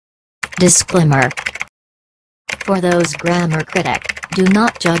Disclaimer. For those grammar critic, do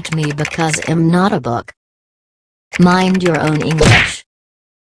not judge me because I'm not a book. Mind your own English.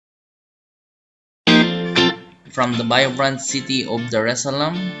 From the vibrant city of Dar es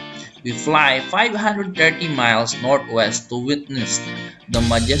Salaam, we fly 530 miles northwest to witness the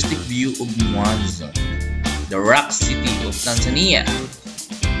majestic view of Mwanza, the rock city of Tanzania.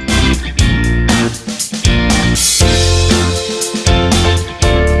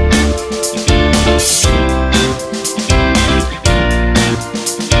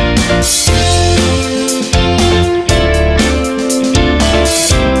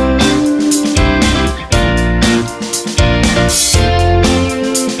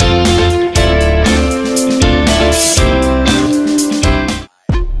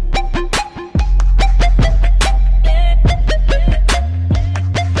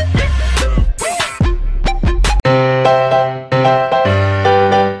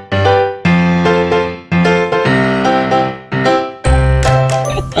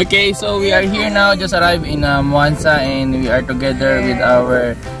 Okay, so we are here now, just arrived in Mwanza, and we are together with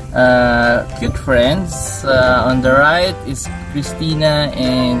our cute friends. On the right is Christina,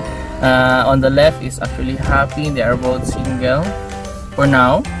 and on the left is actually Happy. They are both single for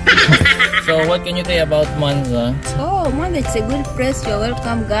now. So what can you say about Mwanza? Oh, Mwanza, it's a good place. You're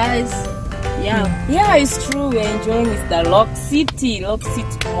welcome, guys. Yeah, it's true. We're enjoying with the Lock City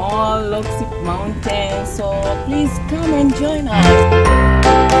Mall, Lock City Mountain. So please come and join us.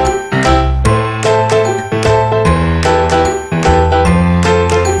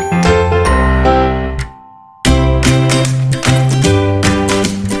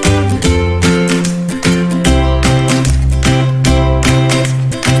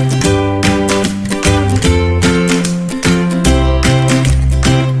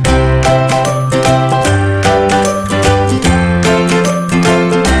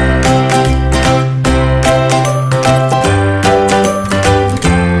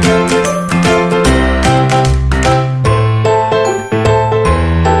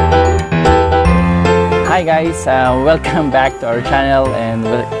 Hi guys, welcome back to our channel, and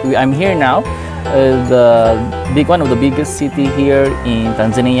I'm here now, one of the biggest city here in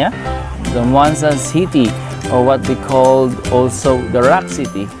Tanzania, the Mwanza city, or what we call also the rock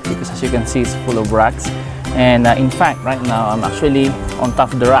city, because as you can see it's full of rocks. And in fact right now I'm actually on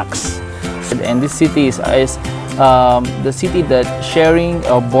top of the rocks, and this city is the city that sharing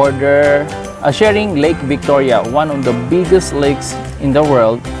a border, sharing Lake Victoria, one of the biggest lakes in the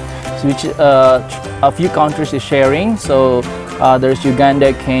world, which a few countries is sharing. So there's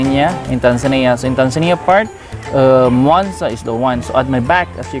Uganda, Kenya, and Tanzania. So in Tanzania part, Mwanza is the one. So at my back,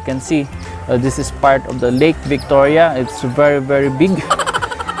 as you can see, this is part of the Lake Victoria. It's very, very big.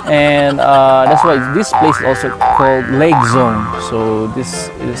 And that's why this place is also called Lake Zone. So this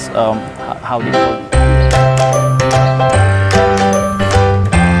is how they call it.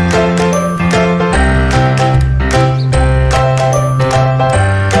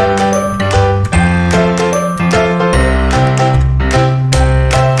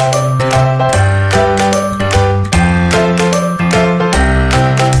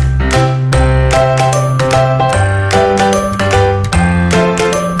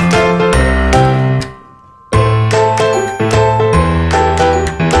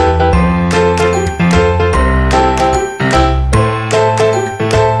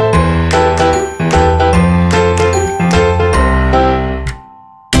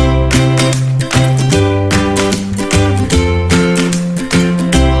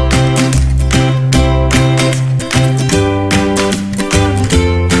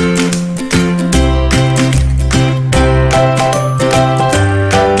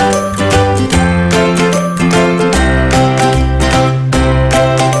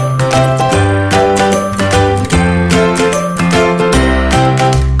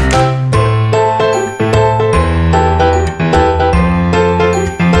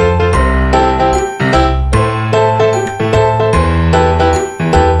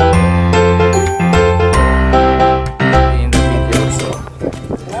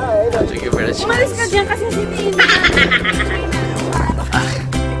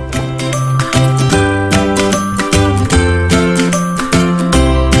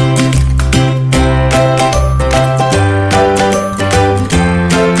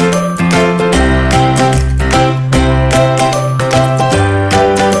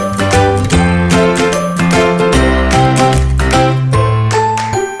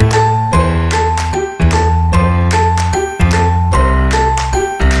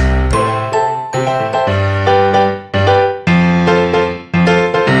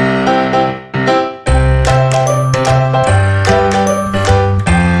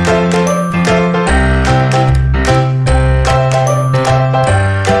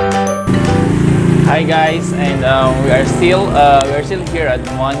 we're still here at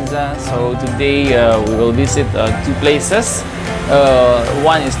Mwanza. So today we will visit two places.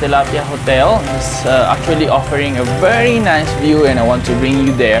 One is Tilapia Hotel. It's actually offering a very nice view, and I want to bring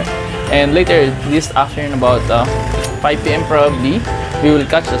you there. And later this afternoon, about 5 p.m. probably, we will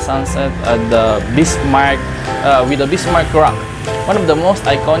catch the sunset at the Bismarck with the Bismarck Rock, one of the most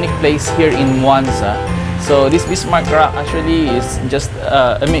iconic place here in Mwanza. So this Bismarck Rock actually is just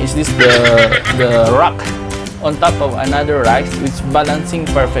it's this the rock on top of another rock, which is balancing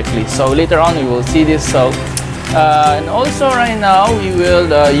perfectly. So later on we will see this. So and also right now we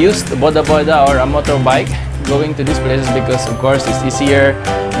will use the boda or a motorbike going to these places, because of course it's easier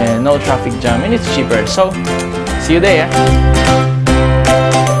and no traffic jam, and it's cheaper. So see you there.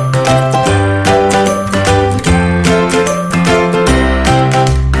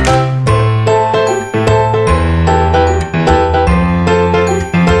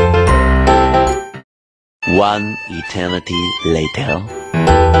 One eternity later.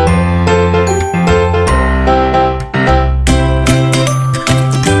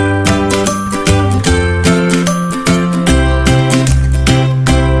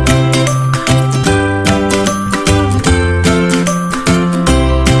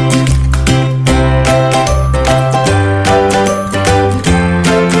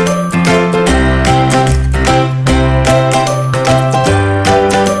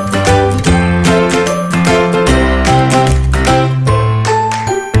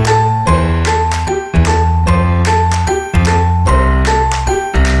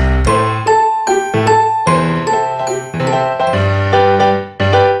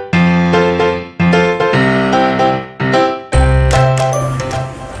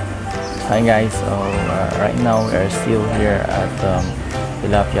 Hi guys, so right now we are still here at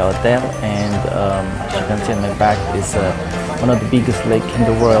Tilapia Hotel, and as you can see on my back is one of the biggest lake in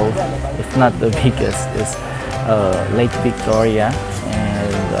the world, if not the biggest, is Lake Victoria.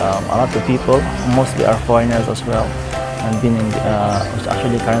 And a lot of people, mostly are foreigners as well, and been in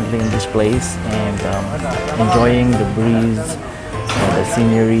actually currently in this place, and enjoying the breeze and the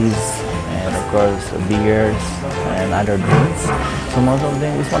sceneries, and of course beers and other drinks. So most of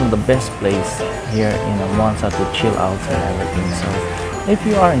them is one of the best place here in Mwanza to chill out and everything. So if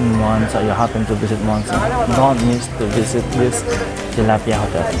you are in Mwanza, you happen to visit Mwanza, don't miss to visit this Tilapia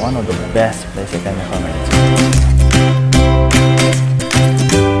Hotel, one of the best places you can recommend.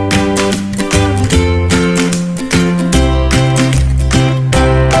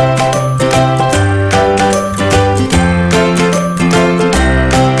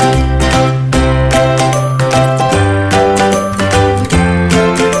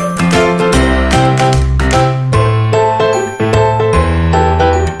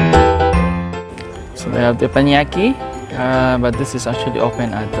 We have the 𝐕𝐋𝐻𝐈𝐁𝐄, but this is actually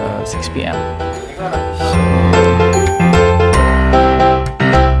open at 6 p.m.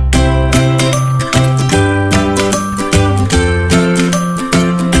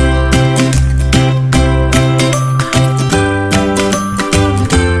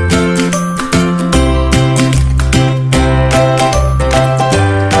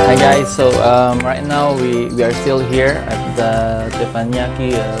 Hi guys, so right now we are still here at the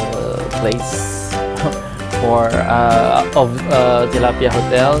𝐕𝐋𝐻𝐈𝐁𝐄 place for of Tilapia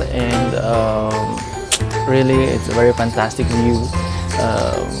Hotel, and really it's a very fantastic view,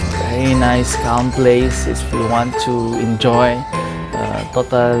 very nice calm place. If you want to enjoy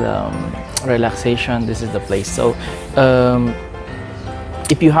total relaxation, this is the place. So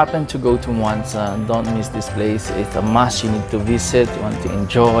if you happen to go to Mwanza, don't miss this place. It's a must. You need to visit, you want to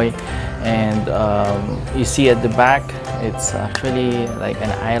enjoy. And you see at the back, it's actually like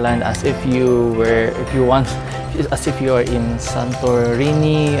an island, as if you were, as if you are in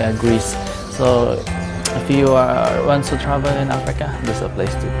Santorini, Greece. So if you want to travel in Africa, this is a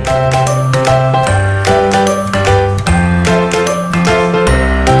place to be.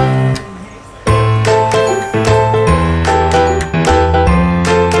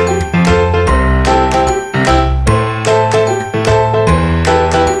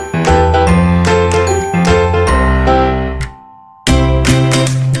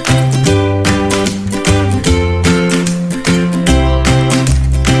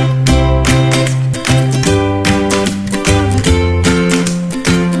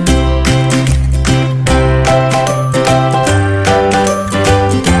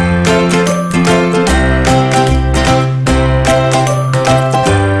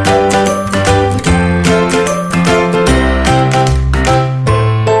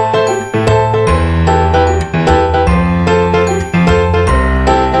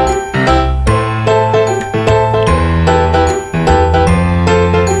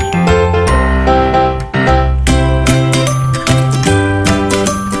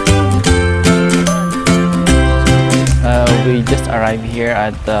 arrived here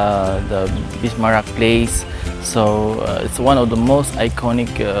at the 𝐕𝐋𝐻𝐒 place. So it's one of the most iconic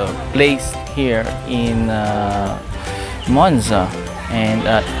place here in Mwanza, and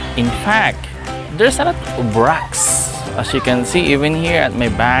in fact there's a lot of rocks. As you can see, even here at my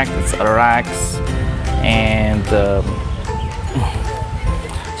back, it's rocks, and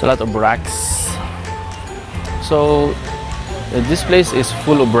it's a lot of rocks. So this place is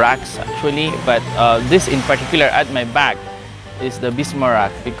full of rocks actually, but this in particular at my back is the 𝐕𝐋𝐻𝐒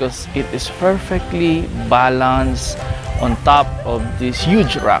because it is perfectly balanced on top of these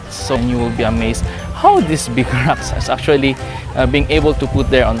huge rocks. So you will be amazed how these big rocks is actually being able to put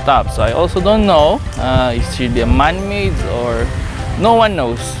there on top. So I also don't know if it's really a man-made or no one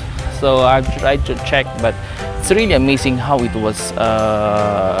knows. So I've tried to check, but it's really amazing how it was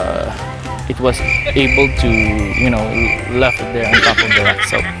able to, you know, left it there on top of the rock.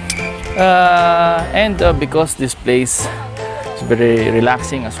 So because this place is very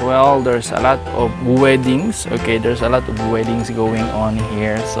relaxing as well, there's a lot of weddings. Okay, there's a lot of weddings going on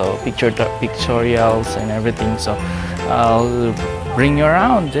here, so pictorials and everything. So I'll bring you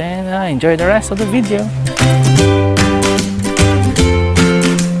around and enjoy the rest of the video.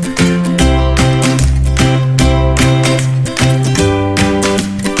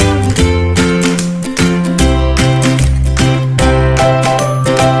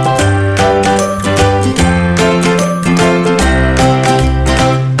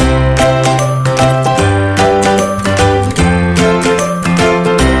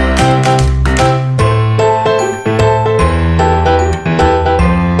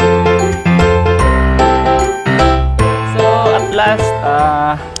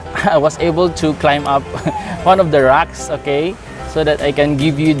 I was able to climb up one of the rocks, okay, so that I can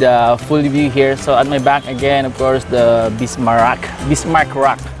give you the full view here. So at my back again, of course, the 𝐕𝐋𝐻𝐒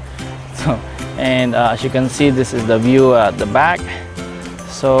rock. So, and as you can see, this is the view at the back.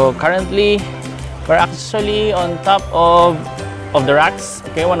 So currently we're actually on top of the rocks,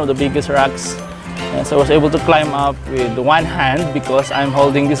 okay, one of the biggest rocks. And so I was able to climb up with one hand because I'm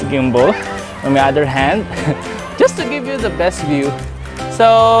holding this gimbal on my other hand just to give you the best view.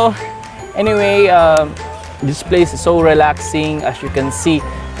 So anyway, this place is so relaxing. As you can see,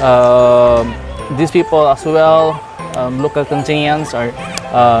 these people as well, local Tanzanians, are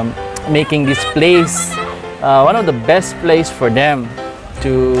making this place one of the best place for them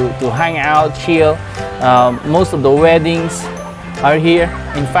to hang out, chill. Most of the weddings are here.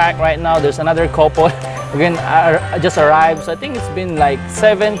 In fact, right now there's another couple again just arrived. So I think it's been like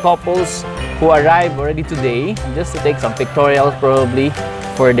 7 couples who arrived already today, just to take some pictorials probably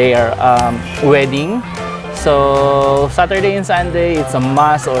for their wedding. So Saturday and Sunday, it's a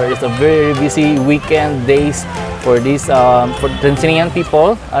must, or it's a very busy weekend days for these for Tanzanian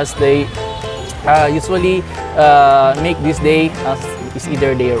people, as they usually make this day as it's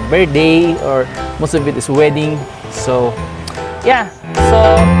either their birthday or most of it is wedding. So yeah,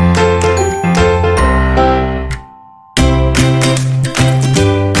 so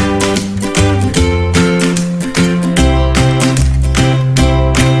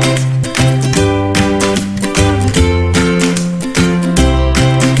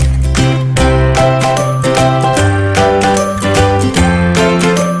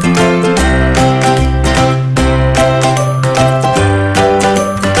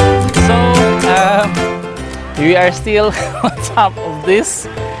we are still on top of this,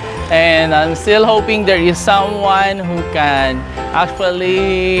 and I'm still hoping there is someone who can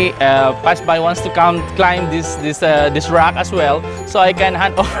actually pass by, wants to come climb this rock as well, so I can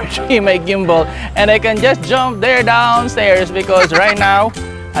hand over to him my gimbal and I can just jump there downstairs, because right now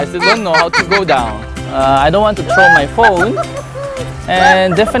I still don't know how to go down. I don't want to throw my phone,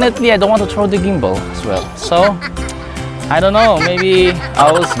 and definitely I don't want to throw the gimbal as well. So I don't know, maybe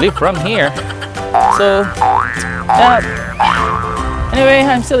I will sleep from here. So anyway,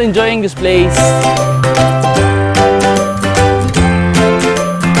 I'm still enjoying this place.